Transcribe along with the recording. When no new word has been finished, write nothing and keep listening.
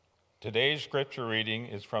Today's scripture reading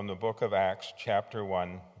is from the book of Acts, chapter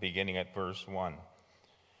 1, beginning at verse 1.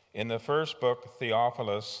 In the first book,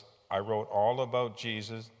 Theophilus, I wrote all about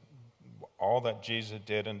Jesus, all that Jesus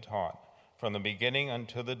did and taught, from the beginning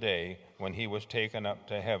until the day when he was taken up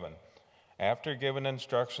to heaven, after giving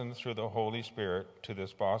instructions through the Holy Spirit to the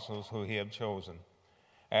apostles who he had chosen.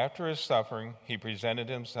 After his suffering, he presented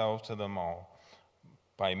himself to them all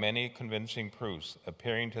by many convincing proofs,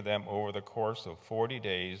 appearing to them over the course of 40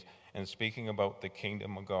 days and speaking about the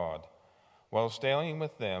kingdom of God. While staying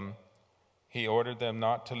with them, he ordered them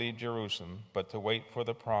not to leave Jerusalem, but to wait for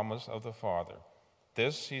the promise of the Father.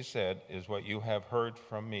 This, he said, is what you have heard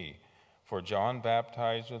from me. For John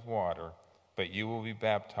baptized with water, but you will be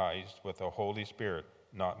baptized with the Holy Spirit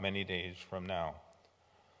not many days from now.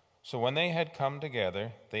 So when they had come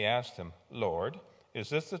together, they asked him, Lord, is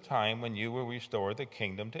this the time when you will restore the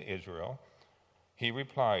kingdom to Israel? He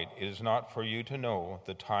replied, It is not for you to know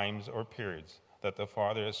the times or periods that the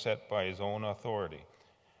Father has set by his own authority,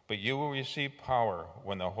 but you will receive power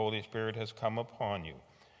when the Holy Spirit has come upon you,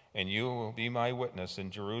 and you will be my witness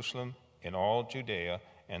in Jerusalem, in all Judea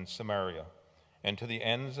and Samaria, and to the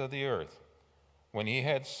ends of the earth. When he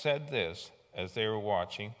had said this, as they were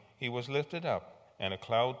watching, he was lifted up, and a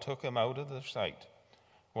cloud took him out of their sight.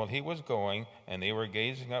 While he was going, and they were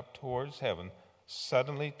gazing up towards heaven,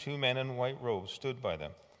 suddenly 2 men in white robes stood by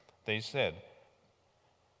them. They said,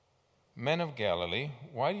 Men of Galilee,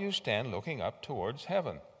 why do you stand looking up towards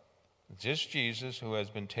heaven? This Jesus who has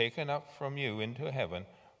been taken up from you into heaven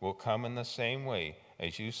will come in the same way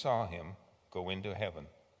as you saw him go into heaven.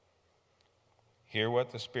 Hear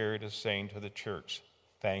what the Spirit is saying to the church.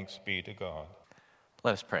 Thanks be to God.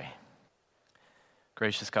 Let us pray.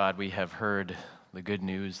 Gracious God, we have heard the good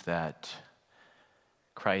news that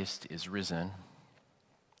Christ is risen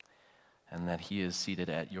and that he is seated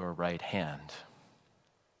at your right hand.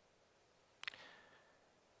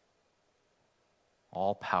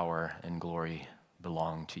 All power and glory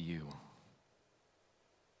belong to you.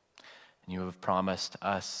 And you have promised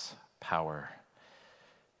us power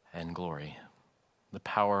and glory, the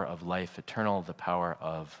power of life eternal, the power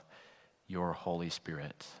of your Holy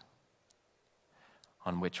Spirit,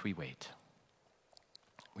 on which we wait.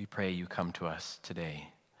 We pray you come to us today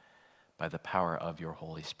by the power of your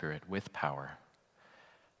Holy Spirit, with power,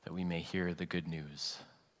 that we may hear the good news,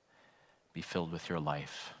 be filled with your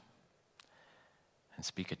life, and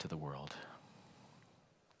speak it to the world.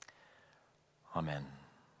 Amen.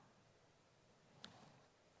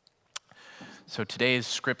 So today's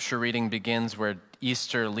scripture reading begins where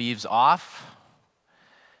Easter leaves off.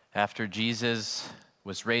 After Jesus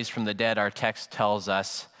was raised from the dead, our text tells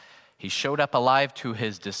us he showed up alive to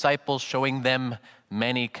his disciples, showing them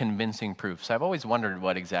many convincing proofs. I've always wondered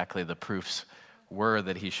what exactly the proofs were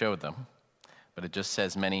that he showed them, but it just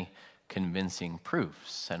says many convincing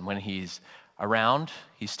proofs. And when he's around,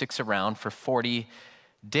 he sticks around for 40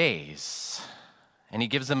 days, and he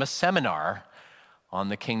gives them a seminar on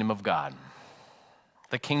the kingdom of God.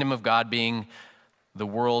 The kingdom of God being the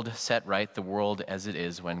world set right, the world as it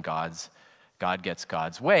is when God gets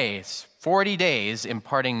God's way. It's 40 days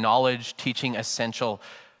imparting knowledge, teaching essential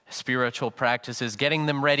spiritual practices, getting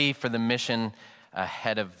them ready for the mission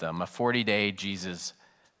ahead of them. A 40-day Jesus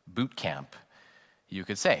boot camp, you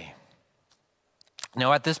could say.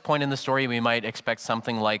 Now, at this point in the story, we might expect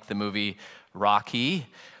something like the movie Rocky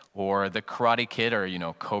or The Karate Kid or,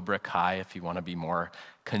 Cobra Kai, if you want to be more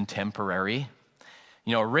contemporary.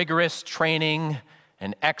 Rigorous training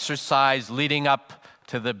and exercise leading up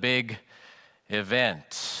to the big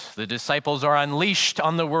event. The disciples are unleashed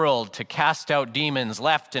on the world to cast out demons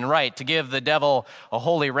left and right, to give the devil a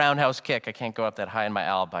holy roundhouse kick. I can't go up that high in my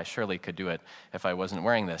alb. I surely could do it if I wasn't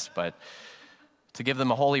wearing this, but to give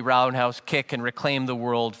them a holy roundhouse kick and reclaim the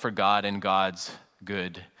world for God and God's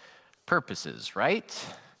good purposes, right?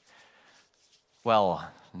 Well,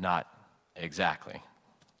 not exactly.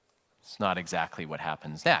 It's not exactly what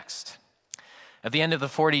happens next. At the end of the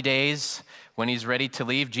 40 days, when he's ready to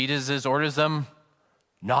leave, Jesus orders them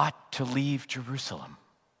not to leave Jerusalem,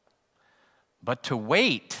 but to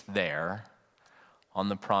wait there on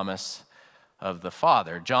the promise of the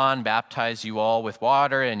Father. John baptized you all with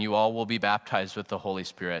water, and you all will be baptized with the Holy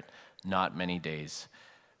Spirit not many days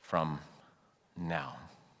from now.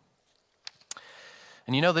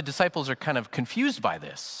 And the disciples are kind of confused by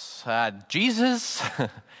this. Jesus,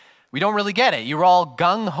 we don't really get it. You're all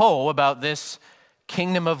gung-ho about this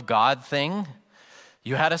kingdom of God thing.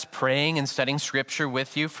 You had us praying and studying scripture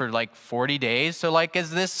with you for 40 days. So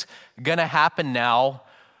is this going to happen now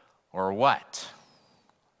or what?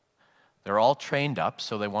 They're all trained up,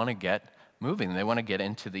 so they want to get moving. They want to get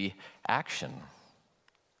into the action.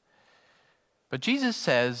 But Jesus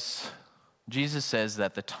says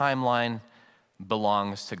that the timeline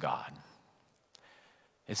belongs to God.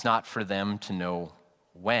 It's not for them to know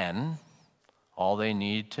when. All they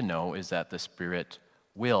need to know is that the Spirit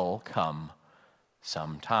will come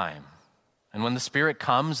sometime. And when the Spirit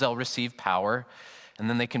comes, they'll receive power, and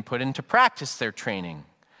then they can put into practice their training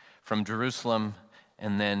from Jerusalem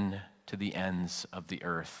and then to the ends of the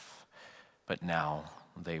earth. But now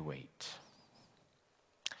they wait.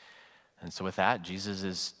 And so with that, Jesus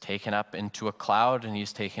is taken up into a cloud, and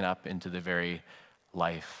he's taken up into the very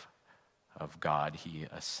life of God. He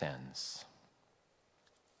ascends.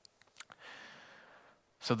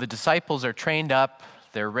 So the disciples are trained up,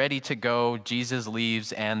 they're ready to go. Jesus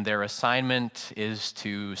leaves, and their assignment is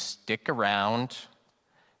to stick around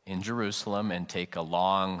in Jerusalem and take a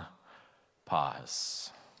long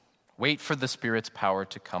pause. Wait for the Spirit's power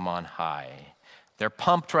to come on high. They're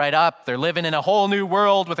pumped right up. They're living in a whole new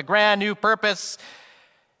world with a brand new purpose.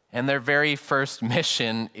 And their very first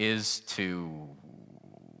mission is to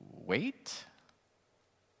wait.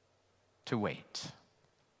 To wait.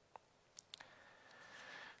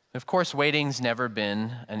 Of course, waiting's never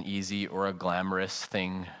been an easy or a glamorous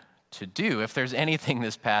thing to do. If there's anything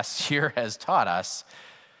this past year has taught us,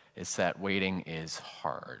 it's that waiting is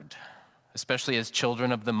hard, especially as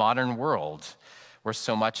children of the modern world, where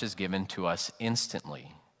so much is given to us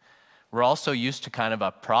instantly. We're also used to kind of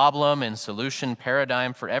a problem and solution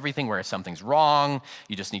paradigm for everything, where if something's wrong,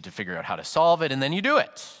 you just need to figure out how to solve it, and then you do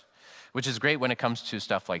it, which is great when it comes to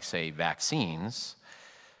stuff like, say, vaccines.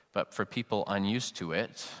 But for people unused to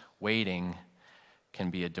it, waiting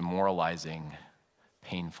can be a demoralizing,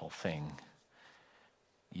 painful thing,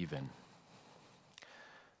 even.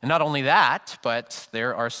 And not only that, but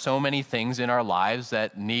there are so many things in our lives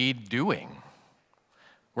that need doing.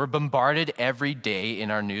 We're bombarded every day in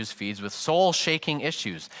our news feeds with soul-shaking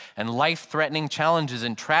issues and life-threatening challenges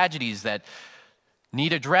and tragedies that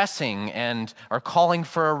need addressing and are calling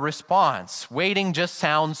for a response. Waiting just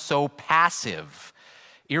sounds so passive,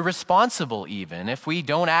 irresponsible even. If we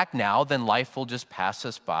don't act now, then life will just pass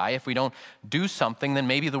us by. If we don't do something, then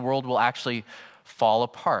maybe the world will actually fall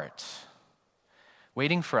apart.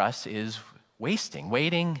 Waiting for us is wasting.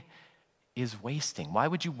 Waiting is wasting. Why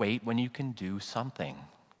would you wait when you can do something?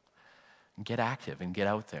 Get active and get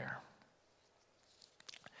out there.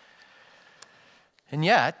 And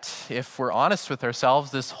yet, if we're honest with ourselves,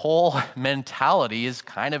 this whole mentality is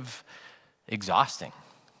kind of exhausting,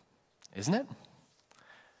 isn't it?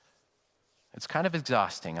 It's kind of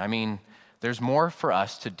exhausting. I mean, there's more for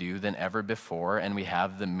us to do than ever before, and we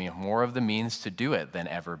have more of the means to do it than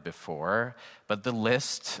ever before, but the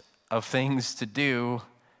list of things to do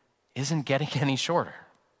isn't getting any shorter.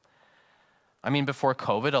 I mean, before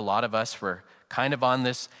COVID, a lot of us were kind of on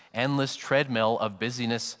this endless treadmill of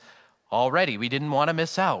busyness already. We didn't want to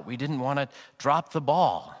miss out. We didn't want to drop the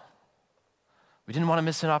ball. We didn't want to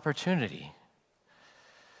miss an opportunity.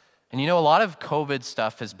 And you know, a lot of COVID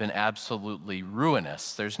stuff has been absolutely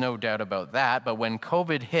ruinous. There's no doubt about that. But when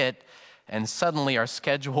COVID hit and suddenly our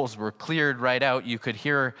schedules were cleared right out, you could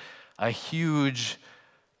hear a huge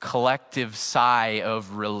collective sigh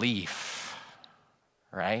of relief,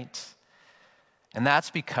 right? And that's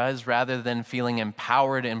because rather than feeling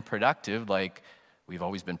empowered and productive like we've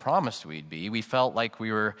always been promised we'd be, we felt like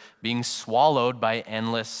we were being swallowed by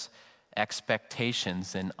endless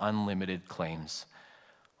expectations and unlimited claims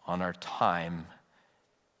on our time,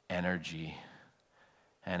 energy,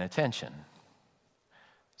 and attention.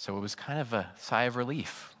 So it was kind of a sigh of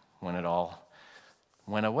relief when it all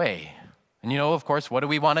went away. And you know, of course, what do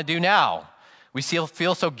we want to do now? We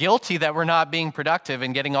feel so guilty that we're not being productive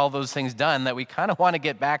and getting all those things done that we kind of want to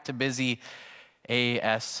get back to busy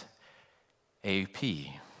ASAP.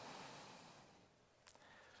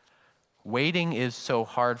 Waiting is so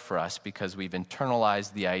hard for us because we've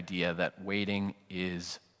internalized the idea that waiting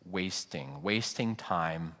is wasting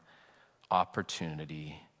time,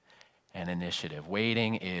 opportunity, and initiative.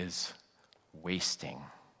 Waiting is wasting.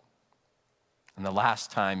 And the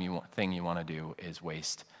last thing you want to do is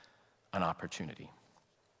waste an opportunity.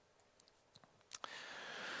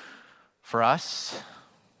 For us,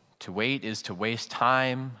 to wait is to waste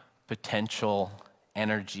time, potential,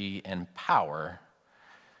 energy, and power.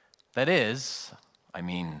 That is, I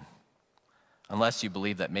mean, unless you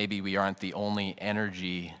believe that maybe we aren't the only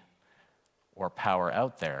energy or power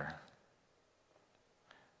out there.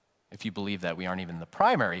 If you believe that we aren't even the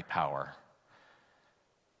primary power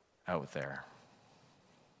out there.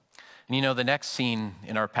 And you know, the next scene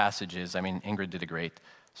in our passages, I mean, Ingrid did a great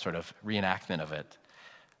sort of reenactment of it.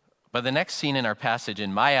 But the next scene in our passage,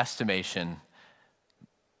 in my estimation,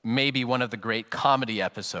 may be one of the great comedy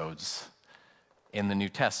episodes in the New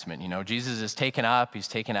Testament. You know, Jesus is taken up, he's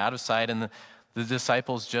taken out of sight, and the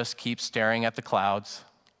disciples just keep staring at the clouds.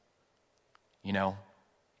 You know,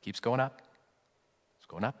 keeps going up. It's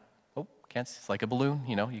going up. Oh, can't see. It's like a balloon,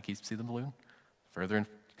 you know, you keep see the balloon. Further, and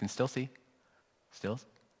you can still see. Still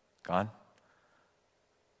gone.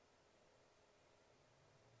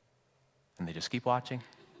 And they just keep watching.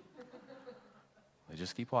 They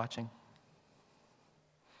just keep watching.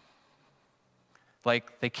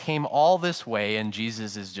 Like they came all this way and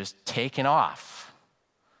Jesus is just taken off.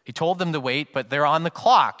 He told them to wait, but they're on the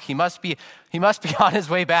clock. He must be on his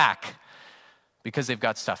way back because they've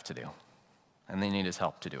got stuff to do and they need his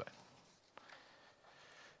help to do it.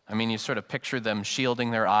 I mean, you sort of picture them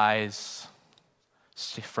shielding their eyes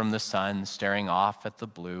from the sun, staring off at the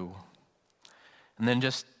blue. And then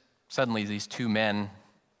just suddenly these two men,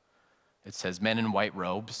 it says men in white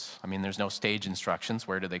robes. I mean, there's no stage instructions.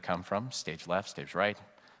 Where do they come from? Stage left, stage right?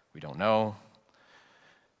 We don't know.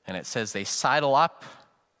 And it says they sidle up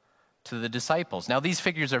to the disciples. Now, these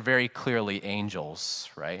figures are very clearly angels,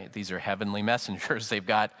 right? These are heavenly messengers. They've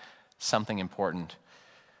got something important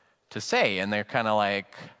to say. And they're kind of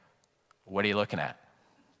like, what are you looking at?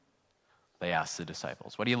 They ask the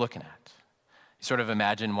disciples, what are you looking at? You sort of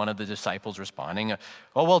imagine one of the disciples responding,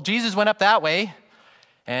 oh, well, Jesus went up that way.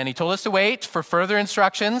 And he told us to wait for further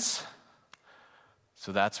instructions.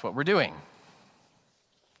 So that's what we're doing.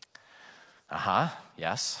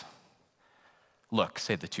 Yes. Look,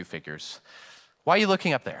 say the two figures. Why are you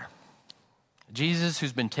looking up there? Jesus,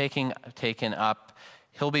 who's been taken up,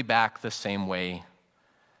 he'll be back the same way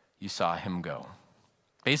you saw him go.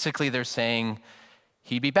 Basically, they're saying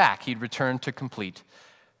he'd be back. He'd return to complete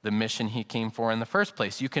the mission he came for in the first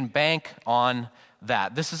place. You can bank on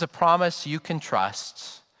that. This is a promise you can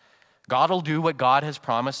trust. God will do what God has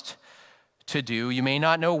promised to do. You may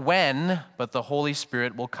not know when, but the Holy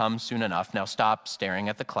Spirit will come soon enough. Now stop staring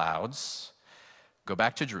at the clouds. Go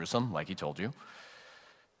back to Jerusalem, like he told you,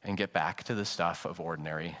 and get back to the stuff of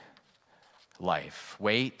ordinary life.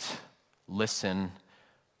 Wait, listen,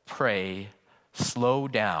 pray, slow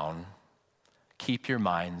down, keep your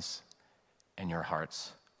minds and your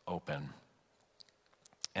hearts open.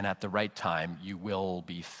 And at the right time, you will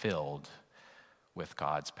be filled with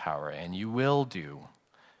God's power, and you will do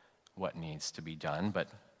what needs to be done. But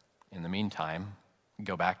in the meantime,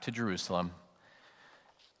 go back to Jerusalem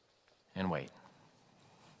and wait.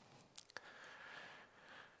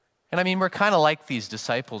 And I mean, we're kind of like these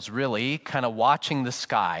disciples, really, kind of watching the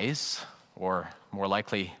skies, or more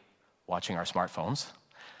likely, watching our smartphones,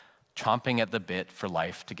 chomping at the bit for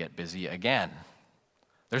life to get busy again.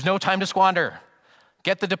 There's no time to squander.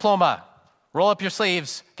 Get the diploma, roll up your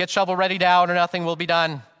sleeves, get shovel ready down, or nothing will be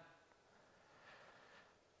done.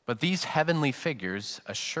 But these heavenly figures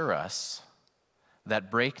assure us that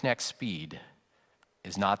breakneck speed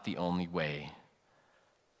is not the only way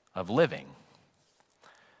of living.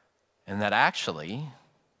 And that actually,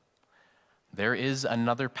 there is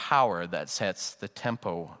another power that sets the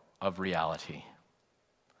tempo of reality.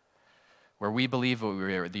 Where we believe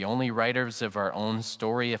we are the only writers of our own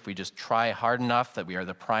story, if we just try hard enough, that we are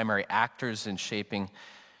the primary actors in shaping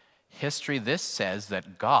history. This says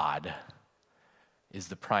that God is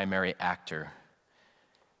the primary actor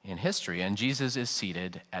in history, and Jesus is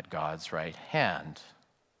seated at God's right hand.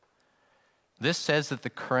 This says that the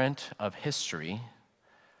current of history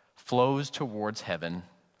flows towards heaven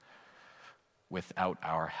without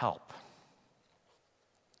our help.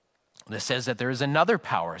 This says that there is another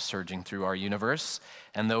power surging through our universe,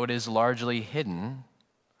 and though it is largely hidden,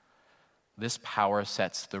 this power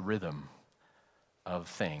sets the rhythm of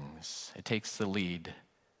things. It takes the lead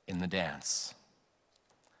in the dance.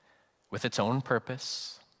 With its own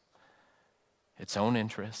purpose, its own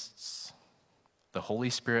interests, the Holy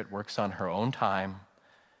Spirit works on her own time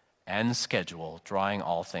and schedule, drawing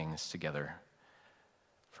all things together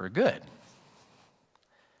for good.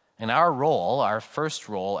 And our role, our first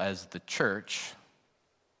role as the church,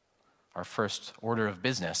 our first order of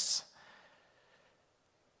business,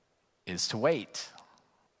 is to wait,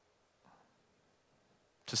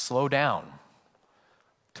 to slow down,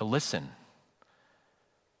 to listen,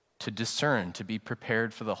 to discern, to be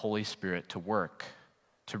prepared for the Holy Spirit to work,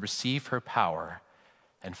 to receive her power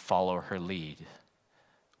and follow her lead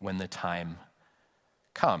when the time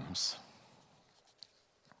comes.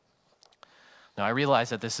 Now, I realize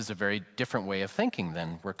that this is a very different way of thinking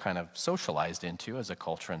than we're kind of socialized into as a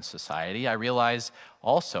culture and society. I realize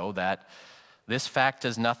also that this fact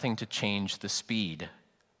does nothing to change the speed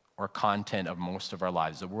or content of most of our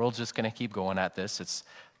lives. The world's just going to keep going at this. It's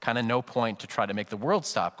kind of no point to try to make the world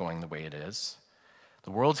stop going the way it is.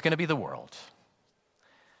 The world's going to be the world.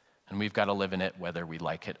 and we've got to live in it whether we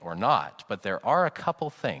like it or not. But there are a couple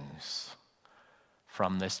things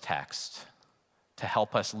from this text to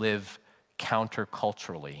help us live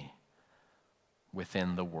counterculturally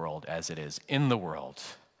within the world as it is, in the world,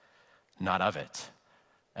 not of it,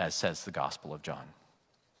 as says the Gospel of John.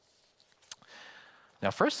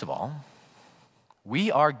 Now, first of all,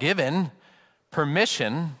 we are given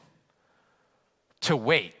permission to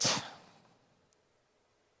wait.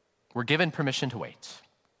 We're given permission to wait.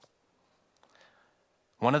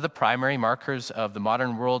 One of the primary markers of the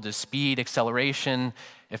modern world is speed, acceleration,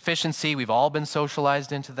 efficiency. We've all been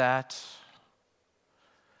socialized into that.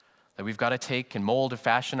 That we've got to take and mold or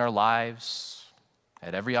fashion our lives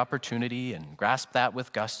at every opportunity and grasp that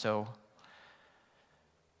with gusto.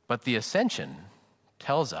 But the Ascension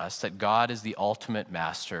tells us that God is the ultimate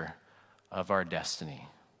master of our destiny.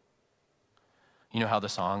 You know how the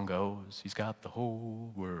song goes? He's got the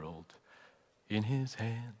whole world in his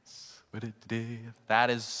hands. That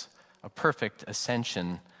is a perfect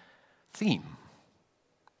Ascension theme.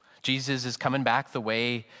 Jesus is coming back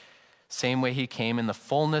the same way he came, in the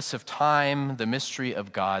fullness of time, the mystery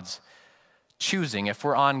of God's choosing. If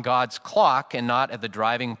we're on God's clock and not at the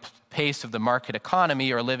driving pace of the market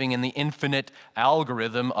economy or living in the infinite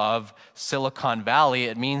algorithm of Silicon Valley,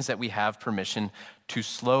 it means that we have permission to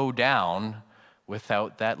slow down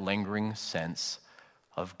without that lingering sense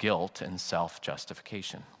of guilt and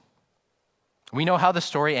self-justification. We know how the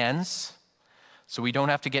story ends, so we don't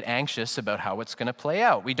have to get anxious about how it's going to play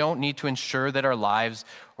out. We don't need to ensure that our lives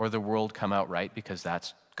or the world come out right, because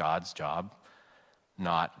that's God's job,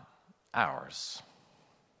 not ours.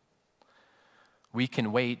 We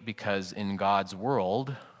can wait because in God's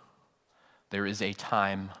world, there is a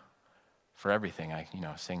time for everything. I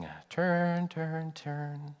sing, turn, turn,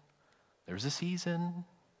 turn. There's a season.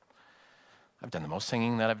 I've done the most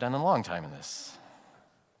singing that I've done in a long time in this.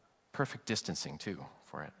 Perfect distancing, too,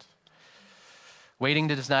 for it. Waiting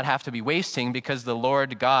does not have to be wasting, because the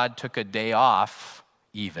Lord God took a day off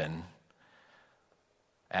even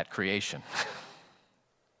at creation.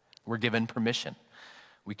 We're given permission.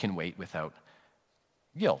 We can wait without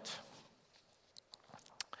guilt.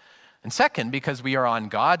 And second, because we are on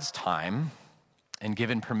God's time and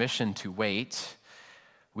given permission to wait,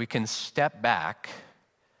 we can step back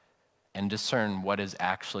and discern what is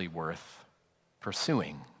actually worth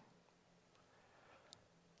pursuing.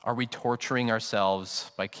 Are we torturing ourselves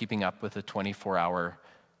by keeping up with a 24-hour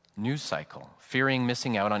news cycle, fearing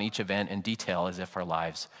missing out on each event and detail as if our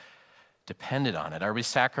lives depended on it? Are we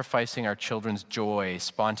sacrificing our children's joy,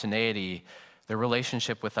 spontaneity, their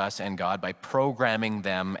relationship with us and God by programming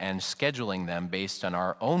them and scheduling them based on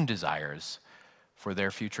our own desires for their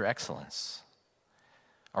future excellence?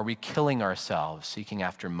 Are we killing ourselves seeking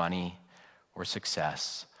after money or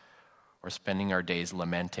success, or spending our days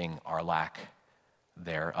lamenting our lack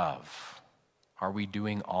thereof? Are we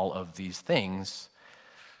doing all of these things?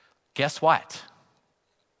 Guess what?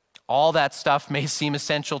 All that stuff may seem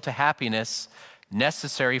essential to happiness,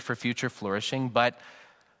 necessary for future flourishing, but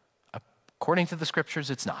according to the scriptures,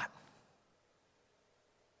 it's not.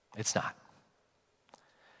 It's not.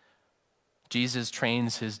 Jesus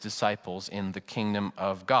trains his disciples in the kingdom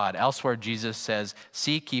of God. Elsewhere, Jesus says,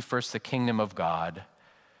 "Seek ye first the kingdom of God,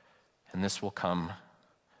 and this will come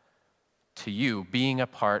to you." Being a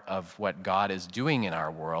part of what God is doing in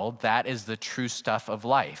our world, that is the true stuff of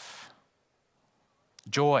life.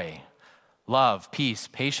 Joy, love, peace,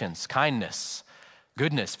 patience, kindness,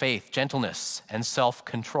 goodness, faith, gentleness, and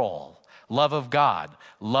self-control. Love of God,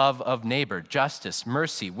 love of neighbor, justice,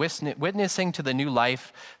 mercy, witnessing to the new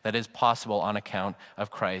life that is possible on account of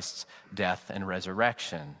Christ's death and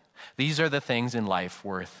resurrection. These are the things in life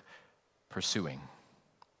worth pursuing.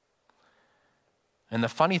 And the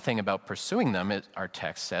funny thing about pursuing them, our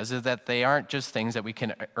text says, is that they aren't just things that we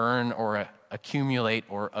can earn or accumulate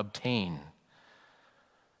or obtain.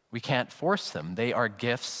 We can't force them. They are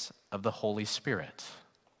gifts of the Holy Spirit.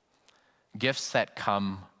 Gifts that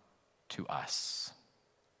come to us.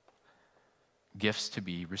 Gifts to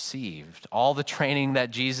be received. All the training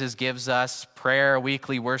that Jesus gives us, prayer,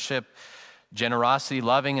 weekly worship, generosity,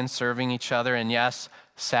 loving and serving each other, and yes,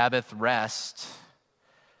 Sabbath rest,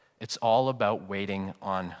 it's all about waiting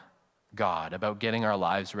on God, about getting our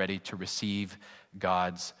lives ready to receive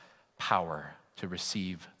God's power, to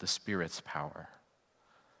receive the Spirit's power.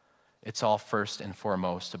 It's all first and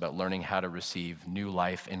foremost about learning how to receive new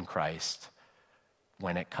life in Christ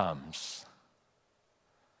when it comes.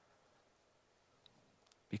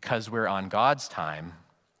 Because we're on God's time,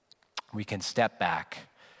 we can step back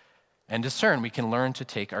and discern. We can learn to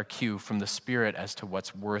take our cue from the Spirit as to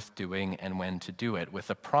what's worth doing and when to do it, with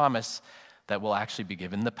the promise that we'll actually be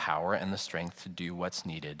given the power and the strength to do what's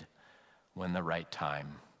needed when the right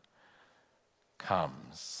time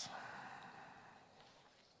comes.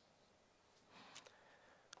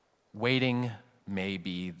 Waiting may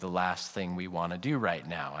be the last thing we want to do right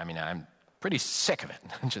now. I mean, I'm pretty sick of it.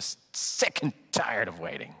 I'm just sick and tired of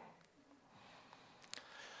waiting.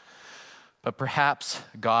 But perhaps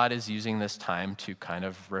God is using this time to kind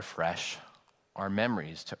of refresh our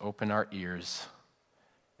memories, to open our ears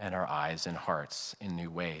and our eyes and hearts in new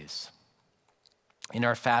ways. In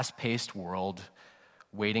our fast-paced world,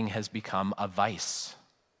 waiting has become a vice.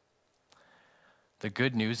 The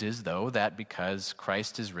good news is, though, that because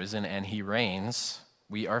Christ is risen and he reigns,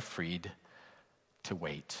 we are freed to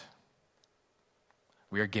wait.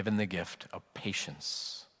 We are given the gift of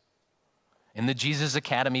patience. In the Jesus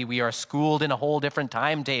Academy, we are schooled in a whole different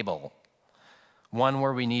timetable, one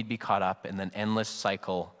where we need be caught up in an endless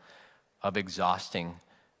cycle of exhausting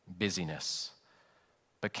busyness,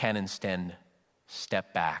 but can instead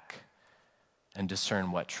step back and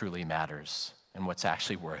discern what truly matters and what's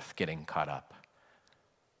actually worth getting caught up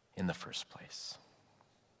in the first place.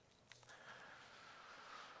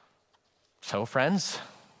 So, friends,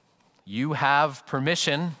 you have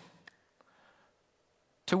permission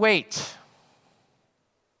to wait.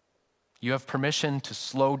 You have permission to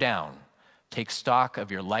slow down, take stock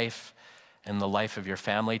of your life and the life of your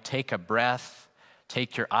family. Take a breath,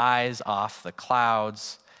 take your eyes off the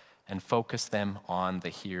clouds, and focus them on the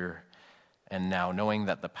here and now, knowing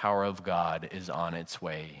that the power of God is on its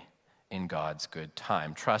way in God's good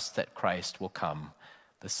time. Trust that Christ will come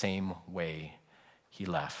the same way he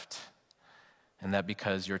left, and that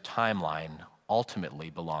because your timeline ultimately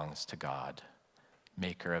belongs to God,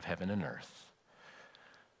 maker of heaven and earth,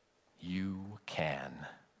 you can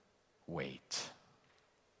wait.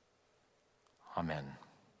 Amen.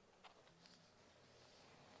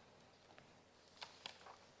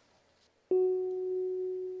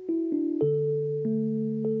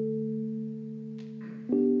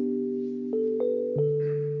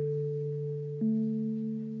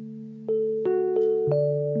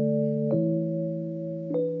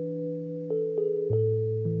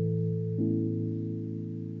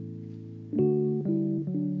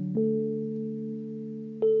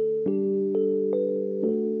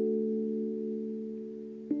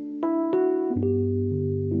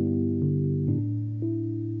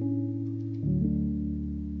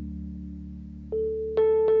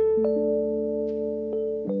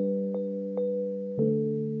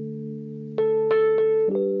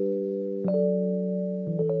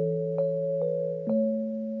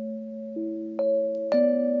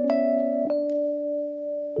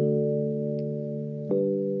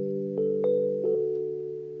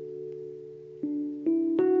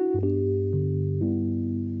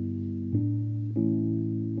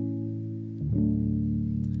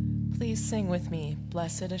 Please sing with me,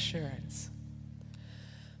 Blessed Assurance.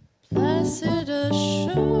 Blessed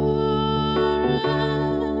assurance,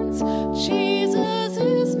 Jesus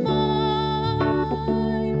is mine.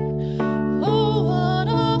 Oh, what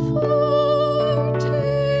a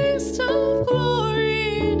foretaste of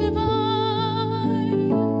glory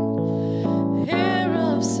divine, heir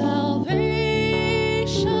of salvation,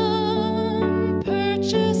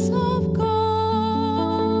 purchase of God,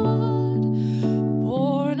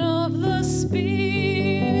 born of the Spirit,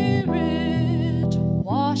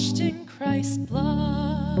 washed in Christ's blood.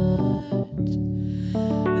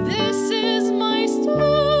 This is my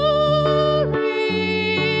story,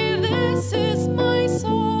 this is my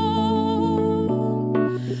song,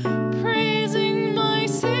 praising my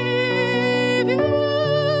Savior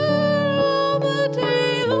all the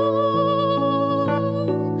day long.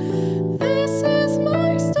 This is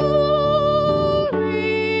my story,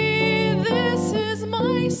 this is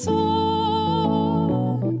my song,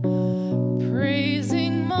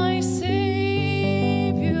 praising my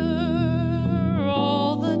Savior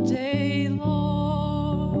all the day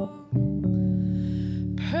long.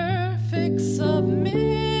 Perfect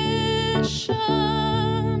submission,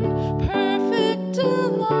 perfect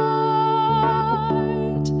delight,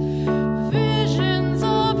 visions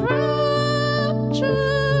of rapture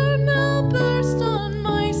now burst on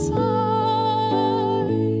my sight.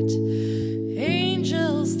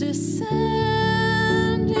 Angels descend